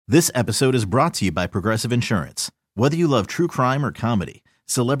This episode is brought to you by Progressive Insurance. Whether you love true crime or comedy,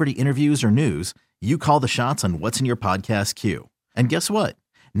 celebrity interviews or news, you call the shots on what's in your podcast queue. And guess what?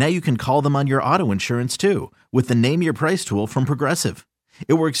 Now you can call them on your auto insurance too with the Name Your Price tool from Progressive.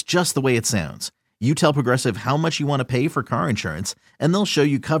 It works just the way it sounds. You tell Progressive how much you want to pay for car insurance, and they'll show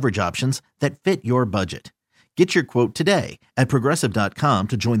you coverage options that fit your budget. Get your quote today at Progressive.com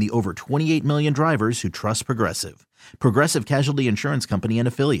to join the over 28 million drivers who trust Progressive. Progressive Casualty Insurance Company and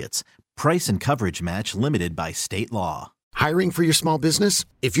Affiliates. Price and coverage match limited by state law. Hiring for your small business?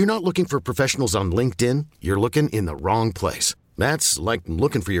 If you're not looking for professionals on LinkedIn, you're looking in the wrong place. That's like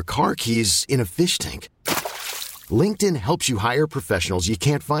looking for your car keys in a fish tank. LinkedIn helps you hire professionals you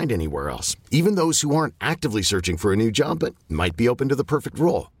can't find anywhere else, even those who aren't actively searching for a new job but might be open to the perfect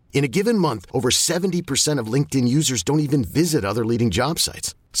role. In a given month, over 70% of LinkedIn users don't even visit other leading job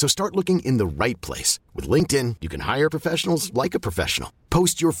sites. So start looking in the right place. With LinkedIn, you can hire professionals like a professional.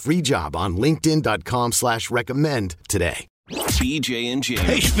 Post your free job on linkedin.com/recommend today. BJ and Jamie.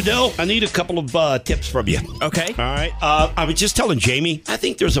 Hey, Spadil, I need a couple of tips from you. Okay. All right. I was just telling Jamie, I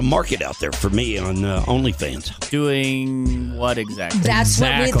think there's a market out there for me on OnlyFans. Doing what exactly? That's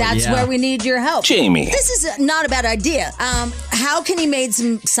where we need your help. Jamie. This is not a bad idea. How can he make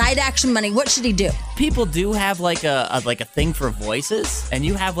some side action money? What should he do? People do have like a thing for voices, and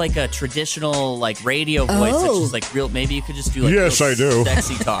you have like a traditional like radio voice that's just like real. Maybe you could just do like Yes, I do.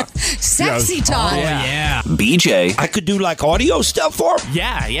 Sexy talk. Sexy talk. Oh, yeah. BJ. I could do like audio stuff for him.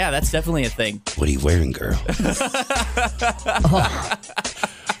 Yeah, that's definitely a thing. What are you wearing, girl?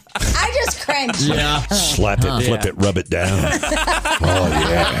 I just cringed. Yeah. Slap it, flip it, rub it down. Oh,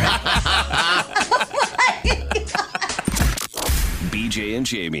 yeah. BJ and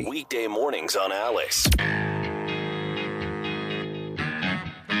Jamie. Weekday mornings on Alice.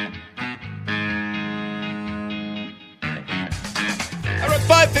 All right,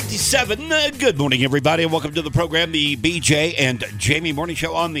 5:57. Good morning, everybody, and welcome to the program, the BJ and Jamie Morning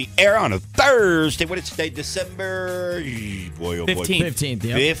Show on the air on a Thursday. What is today? December? Boy, oh boy. 15th,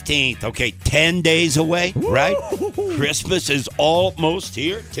 yep. 15th. Okay, 10 days away, right? Christmas is almost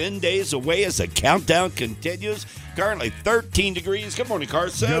here. 10 days away as the countdown continues. Currently 13 degrees. Good morning,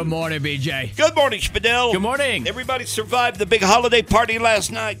 Carson. Good morning, BJ. Good morning, Spadil. Good morning. Everybody survived the big holiday party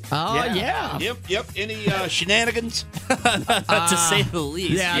last night. Oh, yeah. Yep. Any shenanigans? To say the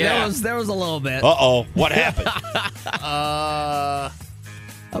least. Yeah, there was a little bit. Uh-oh. What happened?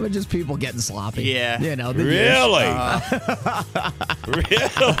 I mean, just people getting sloppy. Yeah. You know. Really? Really?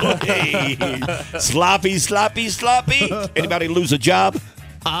 Sloppy? Anybody lose a job?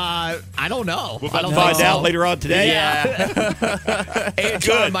 I don't know. We'll find out later on today. Yeah.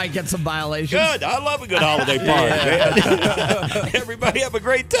 HR might get some violations. Good. I love a good holiday party, man. Everybody have a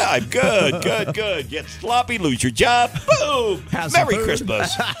great time. Good. Get sloppy, lose your job. Boom. Merry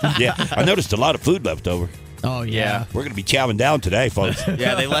Christmas. Yeah. I noticed a lot of food left over. Oh, yeah. We're going to be chowing down today, folks.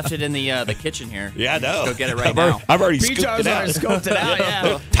 Yeah, they left it in the kitchen here. Yeah, I know. Go get it right now. I've already scooped it out. Scoped it out,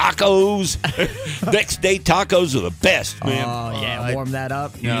 yeah. Tacos. Next day tacos are the best, man. Oh, yeah. Warm that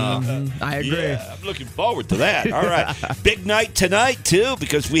up. Yeah. Mm-hmm. I agree. Yeah, I'm looking forward to that. All right. Big night tonight, too,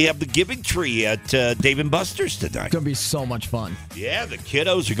 because we have the Giving Tree at Dave & Buster's tonight. It's going to be so much fun. Yeah, the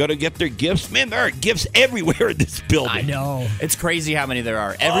kiddos are going to get their gifts. Man, there are gifts everywhere in this building. I know. It's crazy how many there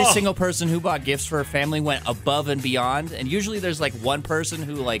are. Every single person who bought gifts for a family went above and beyond. And usually there's like one person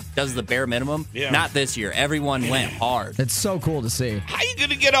who like does the bare minimum. Yeah. Not this year. Everyone went hard. It's so cool to see. How are you going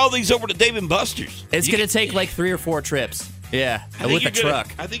to get all these over to Dave & Buster's? It's going to take like 3 or 4 trips. Yeah, with a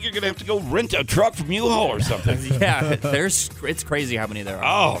truck. I think you're going to have to go rent a truck from U-Haul or something. Yeah, it's crazy how many there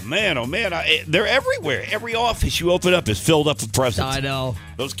are. Oh, man. They're everywhere. Every office you open up is filled up with presents. I know.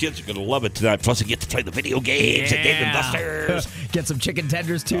 Those kids are going to love it tonight. Plus, they get to play the video games at Dave & Buster's. Get some chicken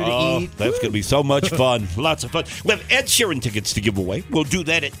tenders, too, to eat. That's going to be so much fun. Lots of fun. We have Ed Sheeran tickets to give away. We'll do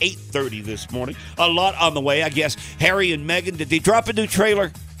that at 8:30 this morning. A lot on the way, I guess. Harry and Meghan, did they drop a new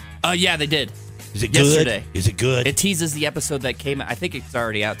trailer? Yeah, they did. Is it Yesterday. good? Is it good? It teases the episode that came out. I think it's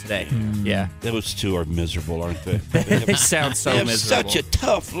already out today. Yeah. Those two are miserable, aren't they? They sound so They have miserable. such a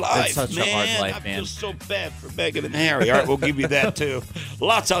tough life, It's such man. a hard life, man. I feel so bad for Meghan and Harry. All right, we'll give you that, too.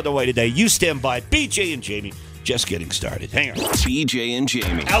 Lots on the way today. You stand by. BJ and Jamie, just getting started. Hang on. BJ and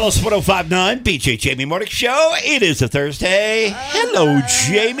Jamie. Alice 1059, BJ Jamie Morning Show. It is a Thursday. Hello,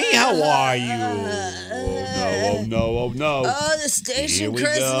 Jamie. How are you? Oh, no. Oh, the station Here we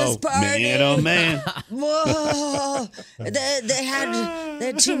Christmas go. party. Man, oh, man. Whoa. They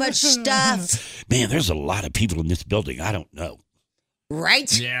had too much stuff. Man, there's a lot of people in this building. I don't know.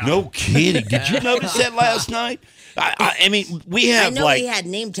 Right? Yeah. No kidding. Did you notice that last night? I mean, we have I know like. we had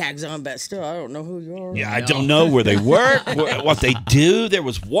name tags on, but still, I don't know who you are. Yeah, I don't know where they work, what they do. There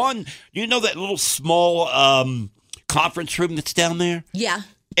was one, you know, that little small conference room that's down there? Yeah.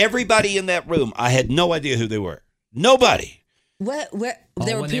 Everybody in that room, I had no idea who they were. Nobody. What? Where? Oh,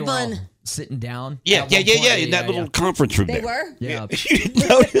 There were when they people all in. sitting down. Yeah, at yeah, one yeah, point. yeah, in that little conference room They there. were? Yeah. You didn't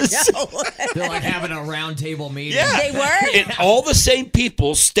notice? No. They're like having a round table meeting. Yeah. They were? And all the same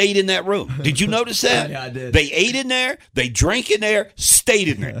people stayed in that room. Did you notice that? Yeah, I did. They ate in there, they drank in there, stayed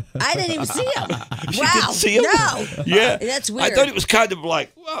in there. I didn't even see him. You Wow. didn't see 'em? No. Yeah. That's I weird. thought it was kind of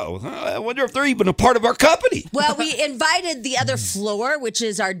like, whoa, I wonder if they're even a part of our company. Well, we invited the other floor, which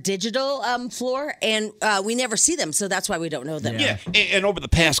is our digital floor, and we never see them, so that's why we don't know them. Yeah, and over the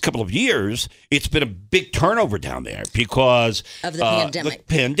past couple of years, it's been a big turnover down there because Of the pandemic.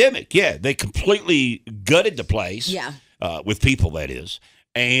 The pandemic, yeah, they completely gutted the place. Yeah. With people, that is.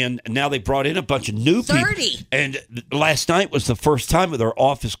 And now they brought in a bunch of new 30. people. And last night was the first time with our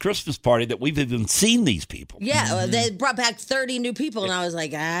office Christmas party that we've even seen these people. Yeah, they brought back 30 new people, and I was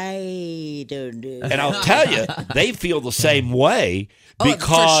like, I don't know. And I'll tell you, they feel the same way Oh, for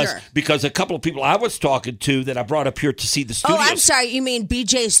because sure. because a couple of people I was talking to that I brought up here to see the studios. Oh, I'm sorry. You mean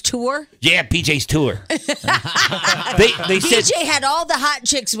BJ's tour? Yeah, BJ's tour. they said BJ had all the hot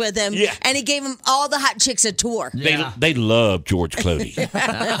chicks with him, Yeah. and he gave them all the hot chicks a tour. they love George Clooney.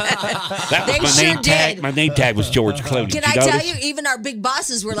 That was They my sure name tag. did. My name tag was George Clooney. Can Did I you tell notice? you, even our big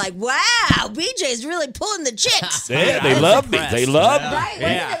bosses were like, wow, BJ's really pulling the chicks. Yeah, they love me. They love me. Right?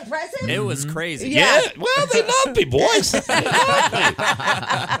 Yeah. Wasn't it impressive? It was crazy. Yeah, well, they love me, boys. They love me.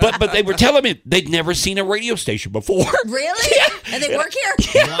 But they were telling me they'd never seen a radio station before. Really? And they work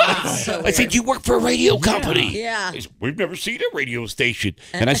here? Wow. So I said, you work for a radio company. Yeah. They said, we've never seen a radio station.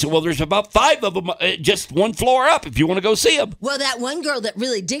 And I said, well, there's about 5 of them, just one floor up if you want to go see them. Well, that one girl that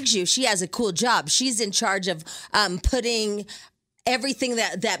really digs you, she has a cool job. She's in charge of putting everything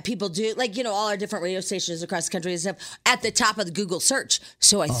that people do, like, you know, all our different radio stations across the country and stuff, at the top of the Google search.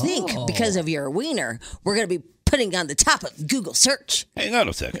 So I think because of your wiener, we're going to be putting on the top of Google search. Hang on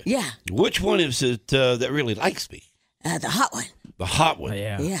a second. Yeah. Which one is it that really likes me? The hot one. The hot one.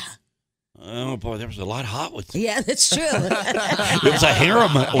 Yeah. Yeah. Oh, boy, there was a lot of hot ones. Yeah, that's true. It was a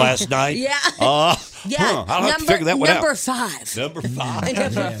harem last night. Yeah. I'll Yeah. have to figure that one number out. 5. Number 5.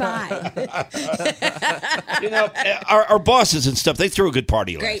 Number 5. You know, our bosses and stuff, they threw a good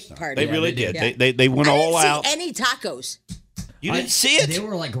party Great last night. party. They really they did. did. They went I all didn't out. see any tacos. You didn't see it? They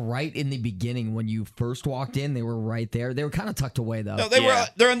were like right in the beginning when you first walked in. They were right there. They were kind of tucked away though. No,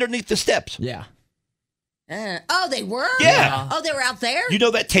 they're underneath the steps. Yeah. Oh, they were? Yeah. Oh, they were out there? You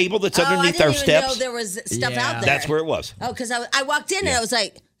know that table that's underneath I our didn't even know steps? there was stuff Yeah. out there. That's where it was. Oh, because I walked in and I was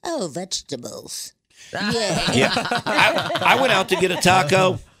like, oh, vegetables. Yeah. Yeah. I went out to get a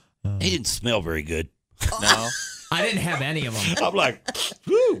taco. They didn't smell very good. No. I didn't have any of them. I'm like,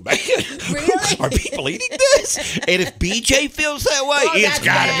 ooh, man. Really? Are people eating this? And if BJ feels that way, Oh, it's that's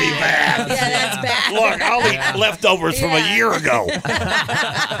got to be bad. Yeah, that's bad. Look, I'll eat leftovers from a Yeah. year ago.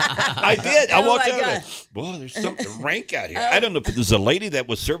 I did. I Oh, walked my out God. there. Boy, there's something rank out here. I don't know if it was a lady that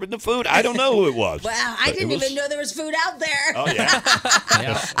was serving the food. I don't know who it was. Wow, I But it didn't was- even know there was food out there. Oh, yeah.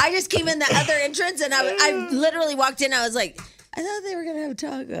 I just came in the other entrance and I literally walked in. I was like, I thought they were going to have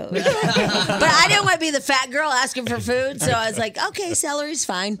tacos. But I didn't want to be the fat girl asking for food. So I was like, okay, celery's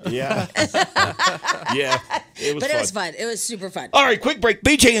fine. Yeah. Yeah. It was But fun. it was fun. It was super fun. All right, quick break.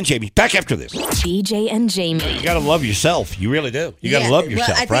 BJ and Jamie, back after this. BJ and Jamie. You got to love yourself. You really do. You got to Yeah, love yourself,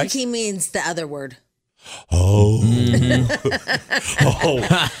 well, I think right? he means the other word. Oh.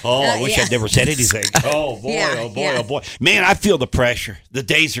 I wish yeah. I'd never said anything. Oh, boy, Yeah, oh, boy, yeah. oh, boy. Man, I feel the pressure. The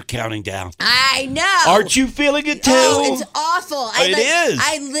days are counting down. I know. Aren't you feeling it, too? Oh, it's awful. It is.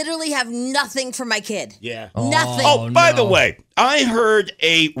 I literally have nothing for my kid. Yeah. Nothing. Oh, by the no. way, I heard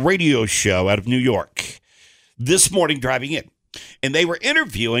a radio show out of New York this morning driving in, and they were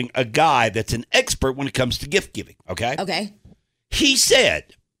interviewing a guy that's an expert when it comes to gift giving, okay? Okay. He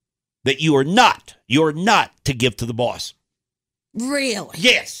said that you're not to give to the boss. Really?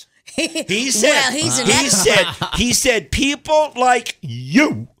 Yes. He said, Well, he's an expert. he said people like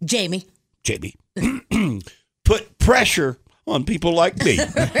you, Jamie. Jamie, put pressure on people like me.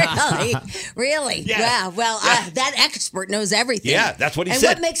 Really? Yeah. Wow. Well, Yeah. that expert knows everything. Yeah, that's what he and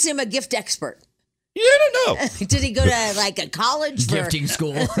said. what makes him a gift expert? You don't know. Did he go to like a college for? Gifting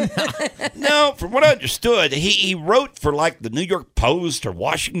school. No, from what I understood, he wrote for like the New York Post or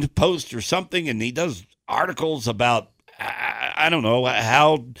Washington Post or something, and he does articles about I don't know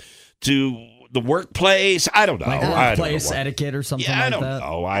how to the workplace. I don't know. Like I don't know workplace what. etiquette or something Yeah, like that.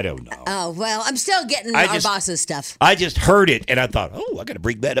 I don't know. Oh, well, I'm still getting I our just- boss's stuff. I just heard it and I thought, oh, I got to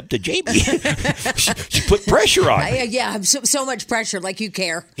bring that up to Jamie. she put pressure on me. Yeah, so much pressure, like you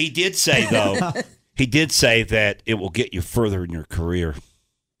care. He did say though. He did say that it will get you further in your career.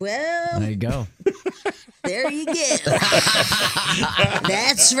 Well, There you go. there you go.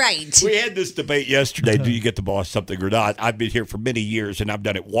 That's right. We had this debate yesterday. Do you get the boss something or not? I've been here for many years and I've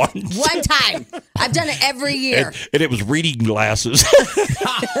done it once. One time. I've done it every year. And it was reading glasses.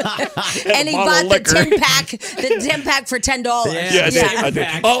 And he bottle bought of the liquor. 10-pack for $10. Yeah, I did.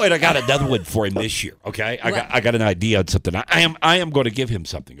 Oh, and I got another one for him this year. Okay, I got an idea on something. I am going to give him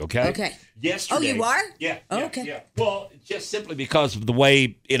something. Okay. Okay. Yesterday. Oh, you are? Yeah. Okay. Yeah. Well, just simply because of the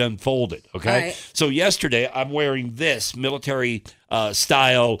way it unfolded. Okay. All right. So yesterday, I'm wearing this military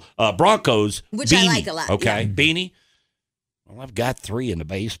style Broncos Which beanie. I like a lot, Okay, yeah. beanie. Well, I've got 3 in the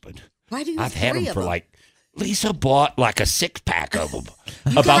basement. Why do you I've have had 3 them of for them? like. Lisa bought like a 6-pack of them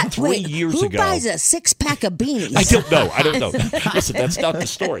about 3 years who ago. Who buys a 6-pack of beanies? I don't know. Listen, that's not the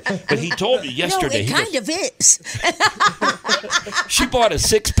story. But he told me yesterday. No, it kind of is. She bought a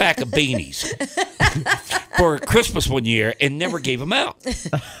 6-pack of beanies for Christmas one year and never gave them out.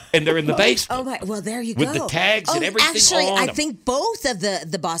 And they're in the basement. Oh my! Well, there you With go. the tags and everything Actually, on I them. think both of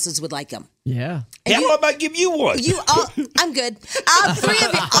the bosses would like them. Yeah. Hell, I might give you one. I'm good. All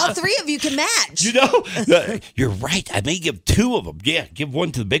three of you can match. You know, you're right. I may give 2 of them. Yeah, give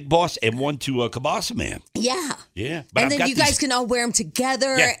one to the big boss and one to Kabasa Man. Yeah. Yeah, but And I've then got you guys these- can all wear them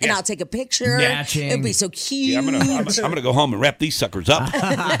together, Yeah, and yeah. I'll take a picture. Matching. It'll be so cute. Yeah, I'm gonna go home and wrap these suckers up.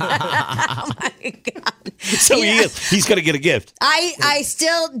 Oh my God. So Yeah. he is. He's gonna get a gift. I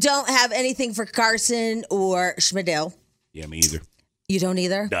still don't have anything for Carson or Schmidl. Yeah, me either. You don't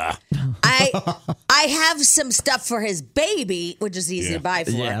either? Nah. I have some stuff for his baby, which is easy Yeah. to buy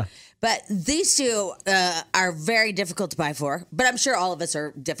for. Yeah. But these two are very difficult to buy for. But I'm sure all of us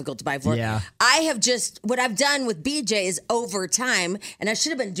are difficult to buy for. Yeah. What I've done with BJ is over time, and I should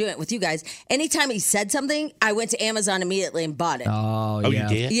have been doing it with you guys. Anytime he said something, I went to Amazon immediately and bought it. Oh, Oh, yeah.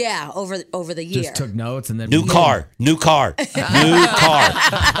 you did? Yeah, over the year. Just took notes and then New car. But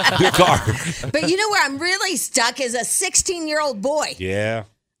But you know where I'm really stuck is a 16-year-old boy. Yeah.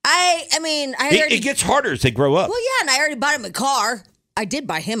 I mean, I already. It gets harder as they grow up. Well, yeah, and I already bought him a car. I did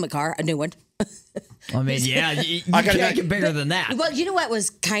buy him a car, a new one. I mean, yeah, you I gotta can't know- get bigger than that. Well, you know what was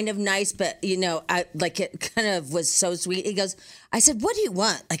kind of nice, but you know, it kind of was so sweet. He goes, I said, "What do you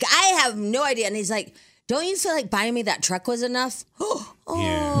want?" Like, I have no idea, and he's like, "Don't you feel like buying me that truck was enough?"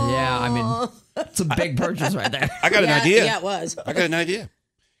 Yeah, I mean, it's a big purchase right there. I got an idea. Yeah, it was. I got an idea.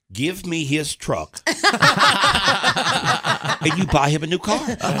 Give me his truck. And you buy him a new car.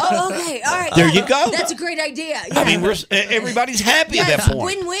 Oh, okay, all right. There yeah. you go. That's a great idea. Yeah. I mean, everybody's happy at that Yes,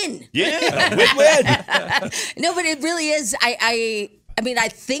 point. win-win. Yeah, win-win. No, but it really is. I mean, I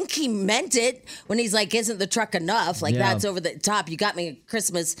think he meant it when he's like, "Isn't the truck enough?" Like, Yeah. that's over the top. You got me a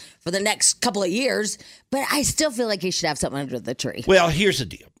Christmas for the next couple of years, but I still feel like he should have something under the tree. Well, here's the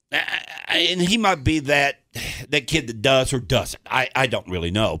deal. And he might be that kid that does or doesn't. I don't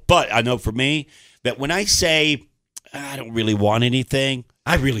really know. But I know for me that when I say I don't really want anything,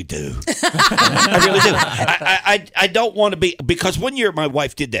 I really do. I really do. I don't want to be, because one year my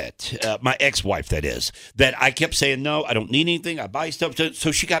wife did that, my ex-wife that is, that I kept saying, no, I don't need anything. I buy stuff.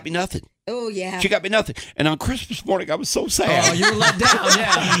 So she got me nothing. Oh, yeah. She got me nothing. And on Christmas morning, I was so sad. Oh, you were let down,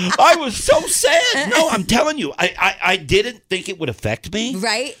 yeah. I was so sad. No, I'm telling you, I didn't think it would affect me.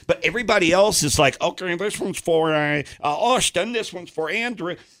 Right. But everybody else is like, okay, this one's for Austin, this one's for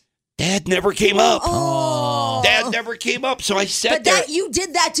Andrew. Dad never came up. Oh. Dad never came up. So I sat But there. that you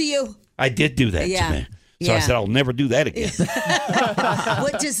did that to you. I did do that Yeah. to me. So I Yeah. said, I'll never do that again.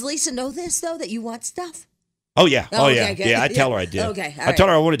 What, does Lisa know this, though, that you want stuff? Oh, yeah. Oh, Oh, okay, yeah. good. Yeah, I tell Yeah. her I did. Okay, all I told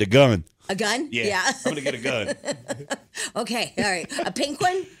her I wanted a gun. A gun? Yeah. I'm going to get a gun. Okay, all right. A pink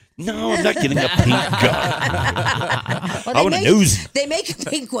one? No, I'm not getting a pink gun. Well, I want a Uzi. They make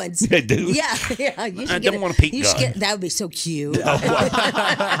pink ones. They do? Yeah, yeah. You should I get don't want a pink you should gun. That would be so cute.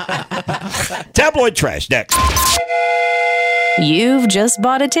 Tabloid trash next. You've just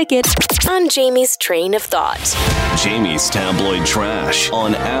bought a ticket on Jamie's train of thought. Jamie's tabloid trash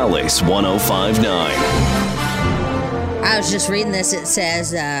on Alice 1059. I was just reading this. It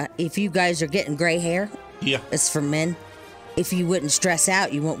says, if you guys are getting gray hair, Yeah. it's for men. If you wouldn't stress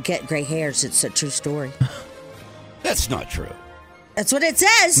out, you won't get gray hairs. It's a true story. That's not true. That's what it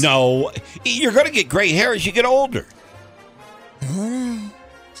says. No, you're going to get gray hair as you get older.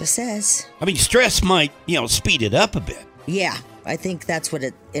 Just says. I mean, stress might, speed it up a bit. Yeah, I think that's what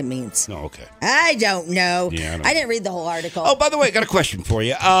it it means. No, okay. I don't know. Yeah, I don't I didn't read the whole article. Oh, by the way, I got a question for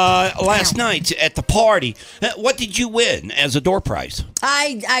you. Last night at the party, what did you win as a door prize?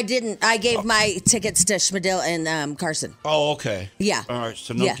 I didn't. I gave my tickets to Schmidl and Carson. Oh, okay. Yeah. All right,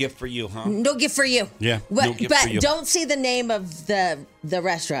 so no Yeah. gift for you, huh? No gift for you. Yeah, But, no gift but for you. don't say the name of the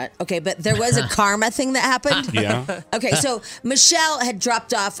restaurant. Okay, but there was a karma thing that happened. Yeah. Okay, so Michelle had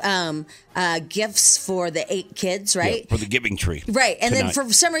dropped off gifts for the 8 kids, right? Yeah, for the giving tree. Right, and tonight. then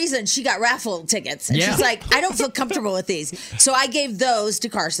for some reason she got raffle tickets, and Yeah. she's like, "I don't feel comfortable with these," so I gave those to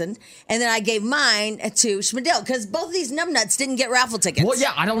Carson, and then I gave mine to Schmidl because both of these numbnuts didn't get raffle tickets. Well,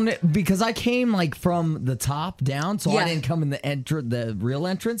 yeah, I don't because I came like from the top down, so Yeah. I didn't come in the real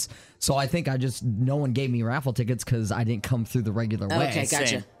entrance. So I think no one gave me raffle tickets because I didn't come through the regular way. Okay, gotcha.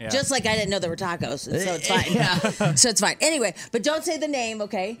 Same, yeah. Just like I didn't know there were tacos, so it's fine. So it's fine. Anyway, but don't say the name,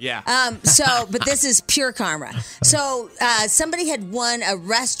 okay? Yeah. But this is pure karma. So somebody had won a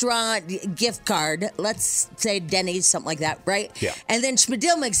restaurant gift card, let's say Denny's, something like that, right? Yeah. And then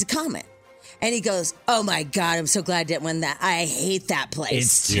Schmidl makes a comment. And he goes, "Oh my God, I'm so glad I didn't win that. I hate that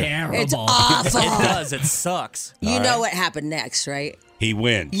place. It's terrible. It's awful." It does. It sucks. You know what happened next, right? He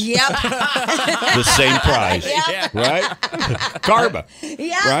wins. Yep. The same prize. Yeah. Right? Karma.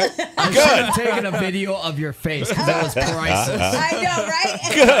 Yeah. Right? I should Good. have taken a video of your face because that was priceless. I know, right?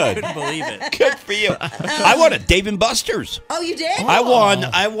 Good. Couldn't believe it. Good for you. I won at Dave and Buster's. Oh, you did? I won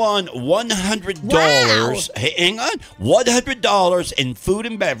 $100. Wow. Hey, hang on. $100 in food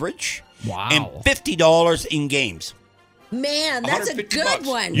and beverage. Wow. And $50 in games. Man, that's a $150 good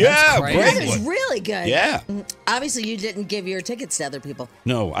one. Yeah, crazy. great That is one. really good. Yeah. Obviously, you didn't give your tickets to other people.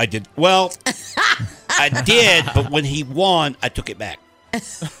 No, I did. Well, I did, but when he won, I took it back.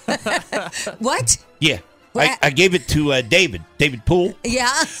 What? Yeah. What? I gave it to David Poole. Yeah.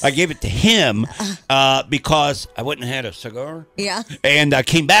 I gave it to him because I wouldn't have had a cigar. Yeah. And I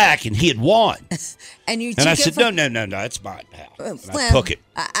came back and he had won. And you And I took said, it from, no, it's mine, pal. And I Well, took it.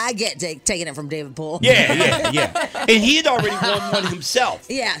 I get taking it from David Poole. Yeah. And he had already won one himself.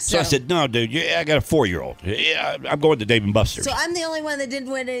 Yeah, So I so- said, no, dude, I got a 4-year-old. Yeah, I'm going to Dave and Buster's. So I'm the only one that didn't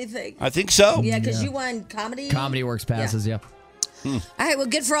win anything. I think so. Yeah, because you won comedy. Comedy Works passes, yeah. All right, well,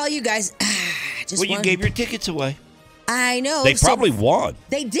 good for all you guys. Just Well, you one. gave your tickets away. I know. They so probably won.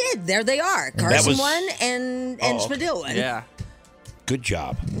 They did. There they are. Carson was- won and Oh, okay. Schmidl won. Yeah. Good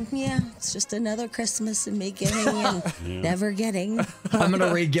job. Yeah, it's just another Christmas and me giving and never getting. I'm going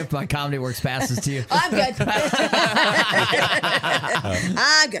to re-gift my Comedy Works passes to you. I'm good.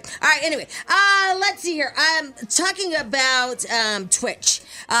 I'm good. All right. Anyway, let's see here. I'm talking about Twitch.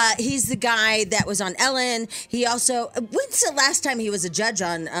 He's the guy that was on Ellen. He also. When's the last time he was a judge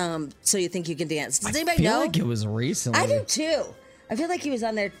on So You Think You Can Dance? Does I anybody feel know? like it was recently. I do too. I feel like he was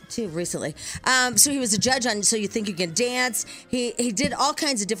on there too recently. So he was a judge on So You Think You Can Dance. He did all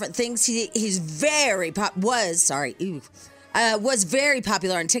kinds of different things. He's very was very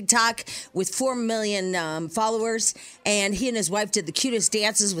popular on TikTok with 4 million followers, and he and his wife did the cutest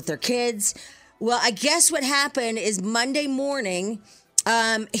dances with their kids. Well, I guess what happened is Monday morning,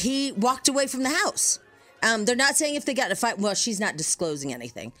 he walked away from the house. They're not saying if they got in a fight. Well, she's not disclosing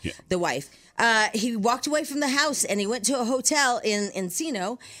anything, the wife. He walked away from the house and he went to a hotel in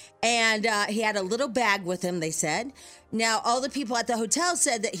Encino, and he had a little bag with him, they said. Now, all the people at the hotel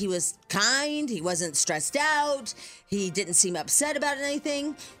said that he was kind, he wasn't stressed out, he didn't seem upset about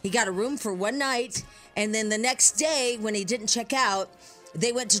anything. He got a room for one night, and then the next day, when he didn't check out,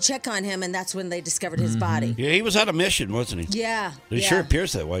 they went to check on him, and that's when they discovered his body. Yeah, he was on a mission, wasn't he? Yeah. It sure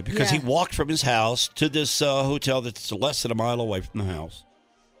appears that way because he Yeah. walked from his house to this hotel that's less than a mile away from the house.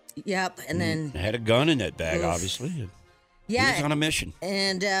 Yep, and then Had a gun in that bag, Oof. obviously. He yeah, was on a mission.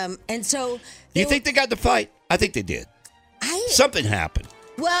 and so Do they you think they got in the fight? I think they did. Something happened.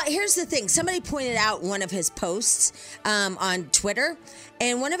 Well, here's the thing. Somebody pointed out one of his posts on Twitter,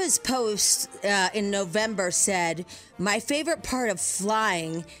 and one of his posts in November said, "My favorite part of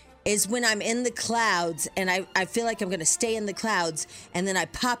flying is when I'm in the clouds, and I feel like I'm going to stay in the clouds, and then I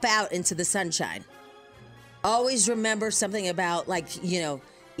pop out into the sunshine." Always remember something about, like,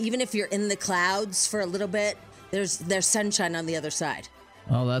 even if you're in the clouds for a little bit, there's sunshine on the other side.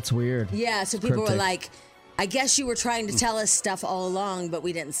 Oh, that's weird. Yeah, so people were Cryptic. like, I guess you were trying to tell us stuff all along, but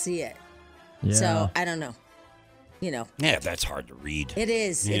we didn't see it. Yeah. So, I don't know. Yeah, that's hard to read. It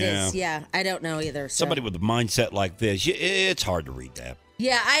is. It is. Yeah, I don't know either. So. Somebody with a mindset like this, it's hard to read that.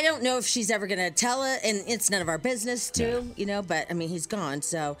 Yeah, I don't know if she's ever going to tell it, and it's none of our business, too, but, I mean, he's gone.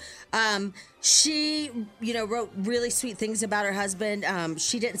 So, she, wrote really sweet things about her husband.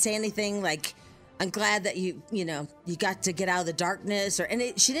 She didn't say anything like, I'm glad that you got to get out of the darkness,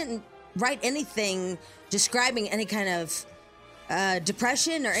 she didn't write anything describing any kind of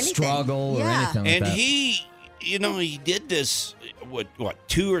depression or anything. Struggle or anything like And that. he did this, what,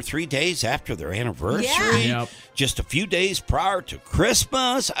 2 or 3 days after their anniversary? Yeah. Yep. Just a few days prior to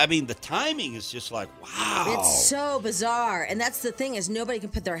Christmas. I mean, the timing is just like, wow. It's so bizarre. And that's the thing is nobody can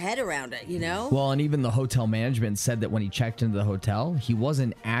put their head around it, Well, and even the hotel management said that when he checked into the hotel, he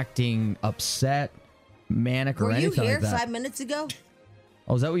wasn't acting upset, manic, or Were you anything here like that. 5 minutes ago?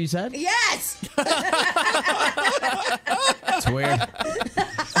 Oh, is that what you said? Yes! It's weird.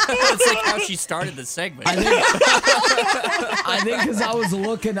 That's like how she started the segment. I think because I was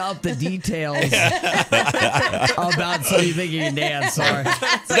looking up the details about So You Think You Can Dance. Sorry.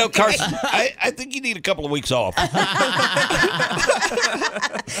 No, Carson, I think you need a couple of weeks off.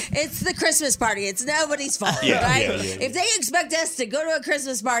 It's the Christmas party. It's nobody's fault, Yeah, right? yeah, yeah. If they expect us to go to a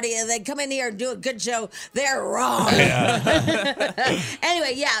Christmas party and then come in here and do a good show, they're wrong.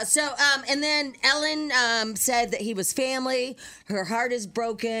 Anyway, yeah. So, and then Ellen said that he was family. Her heart is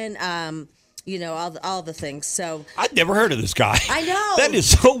broken. All the things. So I'd never heard of this guy. I know. That is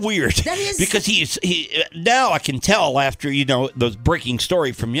so weird. That is- because he now I can tell after the breaking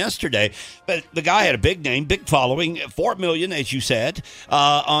story from yesterday. But the guy had a big name, big following, 4 million, as you said,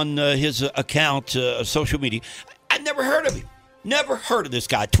 on his account, social media. I'd never heard of him. Never heard of this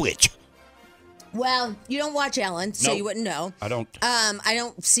guy. Twitch. Well, you don't watch Ellen, so Nope. you wouldn't know. I don't. I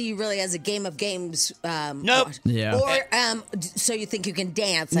don't see you really as a game of games. Nope. Yeah. Or so you think you can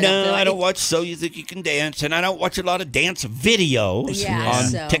dance. No, I don't watch. watch So You Think You Can Dance, and I don't watch a lot of dance videos Yeah, on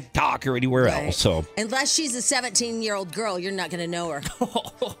so- TikTok or anywhere else. So Unless she's a 17-year-old girl, you're not going to know her.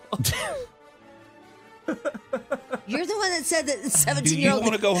 You're the one that said that the do you 17-year-old.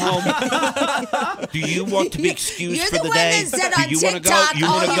 want to go home? Do you want to be excused You're for the the one day? that said Do on you want to go? TikTok, You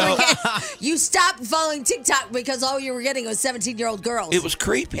want to all go? you were getting, you stopped following TikTok because all you were getting was 17-year-old girls. It was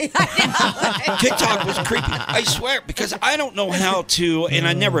creepy. TikTok was creepy. I swear, because I don't know how to, and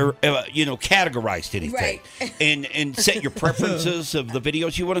I never, categorized anything, Right. and set your preferences of the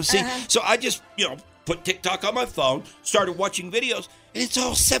videos you want to see. Uh-huh. So I just, put TikTok on my phone, started watching videos, and it's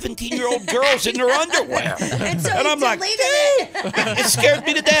all 17-year-old girls in their underwear. and so And he I'm like, deleted it. it scared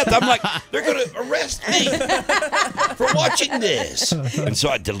me to death. I'm like, they're going to arrest me for watching this. And so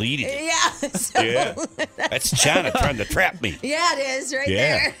I deleted it. Yeah. So, Yeah. That's China trying to trap me. Yeah, it is right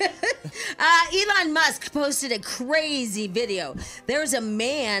Yeah. there. Elon Musk posted a crazy video. There was a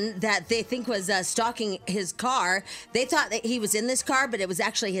man that they think was stalking his car. They thought that he was in this car, but it was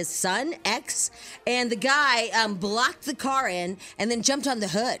actually his son, X. And the guy blocked the car in and then jumped on the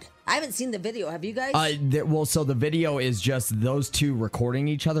hood. I haven't seen the video. Have you guys? So the video is just those two recording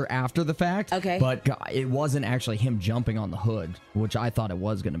each other after the fact. Okay. But it wasn't actually him jumping on the hood, which I thought it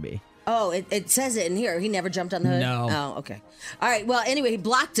was going to be. Oh, it says it in here. He never jumped on the hood? No. Oh, okay. All right. Well, anyway, he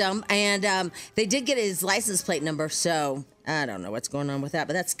blocked him, and they did get his license plate number, so I don't know what's going on with that,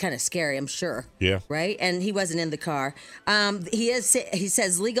 but that's kind of scary, I'm sure. Yeah. Right? And he wasn't in the car. He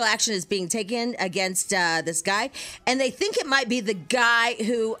says legal action is being taken against this guy, and they think it might be the guy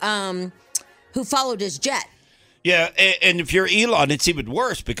who followed his jet. Yeah, and if you're Elon, it's even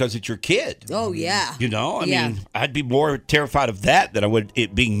worse because it's your kid. Oh, yeah. I Yeah. mean, I'd be more terrified of that than I would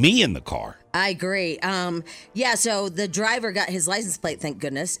it being me in the car. I agree. So the driver got his license plate, thank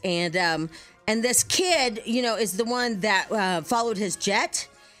goodness. And this kid, is the one that followed his jet.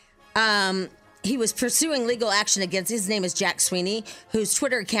 He was pursuing legal action against, his name is Jack Sweeney, whose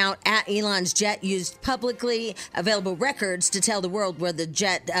Twitter account at Elon's Jet used publicly available records to tell the world where the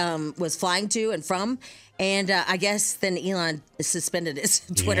jet was flying to and from. And I guess then Elon suspended his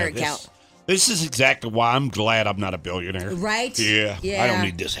Twitter account. This is exactly why I'm glad I'm not a billionaire. Right? Yeah. Yeah. I don't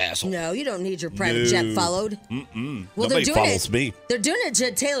need this hassle. No, you don't need your private jet followed. Mm-mm. Well, Nobody they're doing follows it. me. They're doing it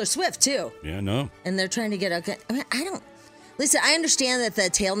to Taylor Swift too, Yeah, no. and they're trying to get a. I don't. Listen, I understand that the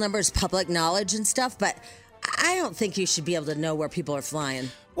tail number is public knowledge and stuff, but I don't think you should be able to know where people are flying.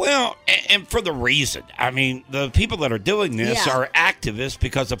 Well, and for the reason. I mean, the people that are doing this Yeah. are activists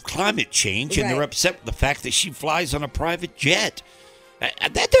because of climate change, and they're Right. upset with the fact that she flies on a private jet.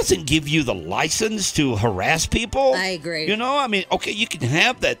 That doesn't give you the license to harass people. I agree. I mean, okay, you can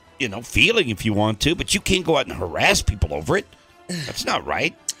have that, feeling if you want to, but you can't go out and harass people over it. That's not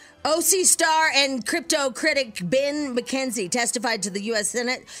right. OC star and crypto critic Ben McKenzie testified to the U.S.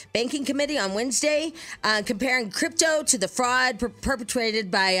 Senate Banking Committee on Wednesday, comparing crypto to the fraud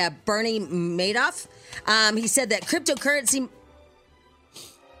perpetrated by Bernie Madoff. He said that cryptocurrency.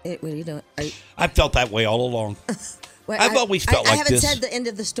 What are you doing? I felt that way all along. Wait, I've always felt like I haven't this. said the end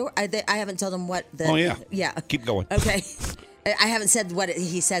of the story. I haven't told them what the. Oh, yeah. Yeah. Keep going. Okay. I haven't said what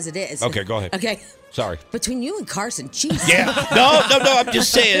he says it is. Okay, go ahead. Okay. Sorry. Between you and Carson, jeez. Yeah. No. I'm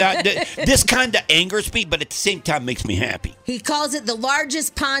just saying. This kind of angers me, but at the same time makes me happy. He calls it the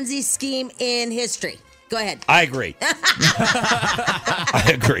largest Ponzi scheme in history. Go ahead. I agree.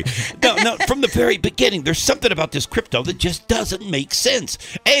 I agree. No, from the very beginning, there's something about this crypto that just doesn't make sense.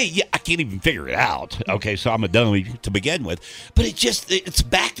 I can't even figure it out. Okay, so I'm a dummy to begin with. But it's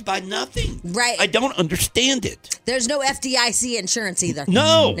backed by nothing. Right. I don't understand it. There's no FDIC insurance either.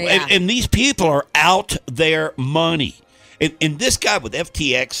 No, Yeah. and these people are out their money. And this guy with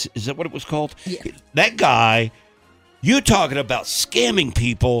FTX, is that what it was called? Yeah. That guy... You're talking about scamming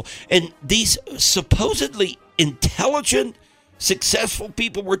people, and these supposedly intelligent, successful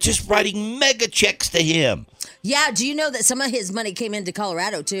people were just writing mega checks to him. Yeah, do you know that some of his money came into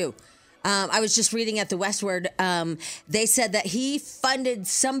Colorado, too? I was just reading at the Westward. They said that he funded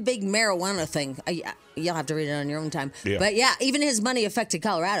some big marijuana thing. You'll have to read it on your own time. Yeah. But yeah, even his money affected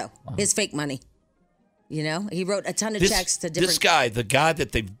Colorado, his fake money. You know, he wrote a ton of checks to different... This guy, the guy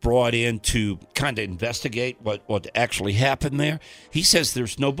that they've brought in to kind of investigate what actually happened there, he says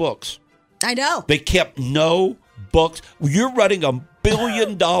there's no books. I know. They kept no books. You're running a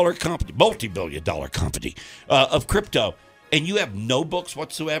billion-dollar company, multi-billion-dollar company of crypto, and you have no books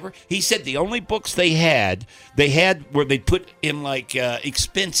whatsoever? He said the only books they had where they put in like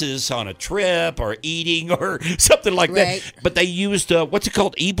expenses on a trip or eating or something like Right. that. But they used, what's it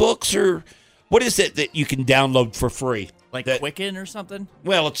called, ebooks or... What is it that you can download for free? Like Quicken or something?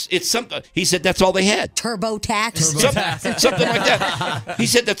 Well, it's something. He said that's all they had. TurboTax. Something like that. He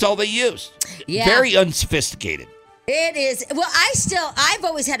said that's all they used. Yeah. Very unsophisticated. It is. Well, I've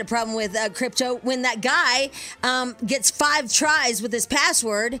always had a problem with crypto when that guy gets 5 tries with his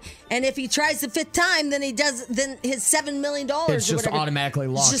password, and if he tries the 5th time, then his $7 million It's or just whatever, automatically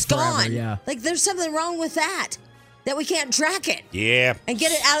locked it's just forever, gone. yeah. Like there's something wrong with that we can't track it. Yeah. And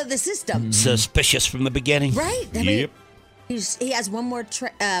get it out of the system. Suspicious from the beginning. Right. I mean, Yep. he has one more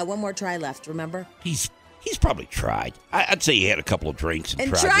try left. Remember? He's probably tried. I'd say he had a couple of drinks and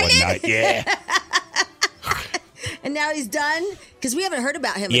tried tried one it? night. Yeah. And now he's done because we haven't heard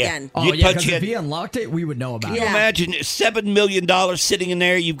about him Yeah. again. Oh, You'd yeah, punch because if in- he unlocked it, we would know about Can it. you imagine $7 million sitting in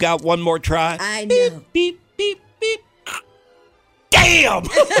there? You've got one more try. I know. Beep, beep, beep, beep. Damn!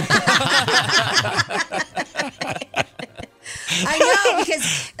 I know,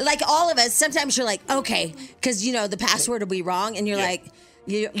 because like all of us, sometimes you're like, okay, because you know the password will be wrong, and you're like,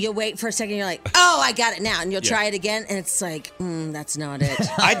 you'll wait for a second, you're like, oh, I got it now, and you'll try it again, and it's like, that's not it.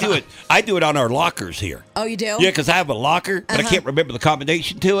 I do it on our lockers here. Oh, you do? Yeah, because I have a locker, but I can't remember the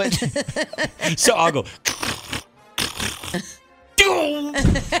combination to it. So I'll go,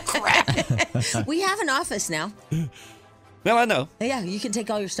 crap. We have an office now. Well, I know. Yeah, you can take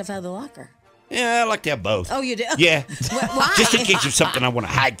all your stuff out of the locker. Yeah, I like to have both. Oh, you do? Yeah. Why? Just in case there's something I want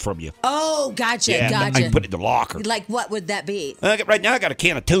to hide from you. Oh, gotcha, Yeah, I gotcha. can put it in the locker. Like, what would that be? Right now, I got a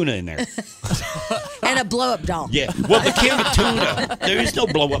can of tuna in there. And a blow-up doll. Yeah. Well, the can of tuna, there is no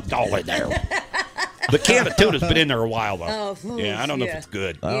blow-up doll in there. The can of tuna's been in there a while, though. Oh, yeah, I don't know if it's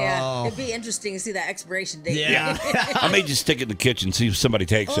good. Yeah, it'd be interesting to see that expiration date. Yeah. I may just stick it in the kitchen, see if somebody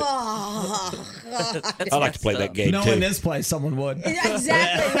takes it. I like to play that game, No, too. in this place, someone would.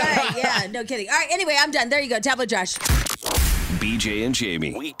 Exactly right. Yeah, no kidding. All right, anyway, I'm done. There you go. Tablet Josh. BJ and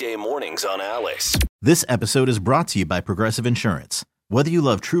Jamie. Weekday mornings on Alice. This episode is brought to you by Progressive Insurance. Whether you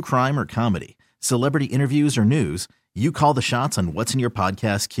love true crime or comedy, celebrity interviews or news, you call the shots on what's in your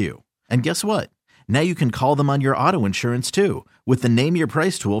podcast queue. And guess what? Now you can call them on your auto insurance too with the Name Your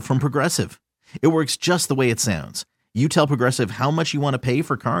Price tool from Progressive. It works just the way it sounds. You tell Progressive how much you want to pay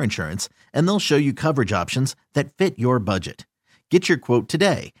for car insurance, and they'll show you coverage options that fit your budget. Get your quote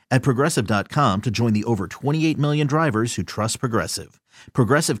today at Progressive.com to join the over 28 million drivers who trust Progressive.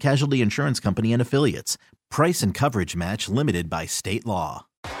 Progressive Casualty Insurance Company and Affiliates. Price and coverage match limited by state law.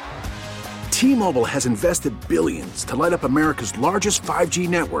 T-Mobile has invested billions to light up America's largest 5G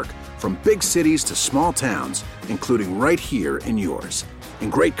network, from big cities to small towns, including right here in yours.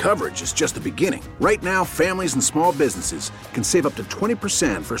 And great coverage is just the beginning. Right now, families and small businesses can save up to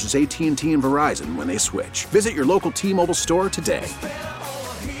 20% versus AT&T and Verizon when they switch. Visit your local T-Mobile store today.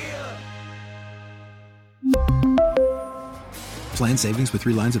 Plan savings with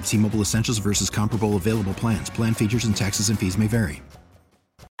 3 lines of T-Mobile Essentials versus comparable available plans. Plan features and taxes and fees may vary.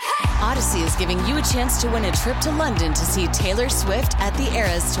 Odyssey is giving you a chance to win a trip to London to see Taylor Swift at the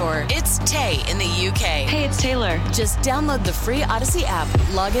Eras Tour. It's Tay in the UK. Hey, it's Taylor. Just download the free Odyssey app,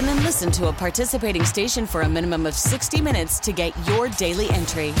 log in and listen to a participating station for a minimum of 60 minutes to get your daily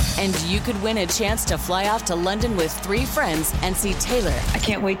entry. And you could win a chance to fly off to London with 3 friends and see Taylor. I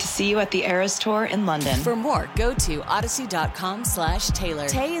can't wait to see you at the Eras Tour in London. For more, go to odyssey.com/Taylor.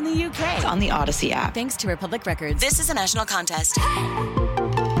 Tay in the UK. It's on the Odyssey app. Thanks to Republic Records. This is a national contest.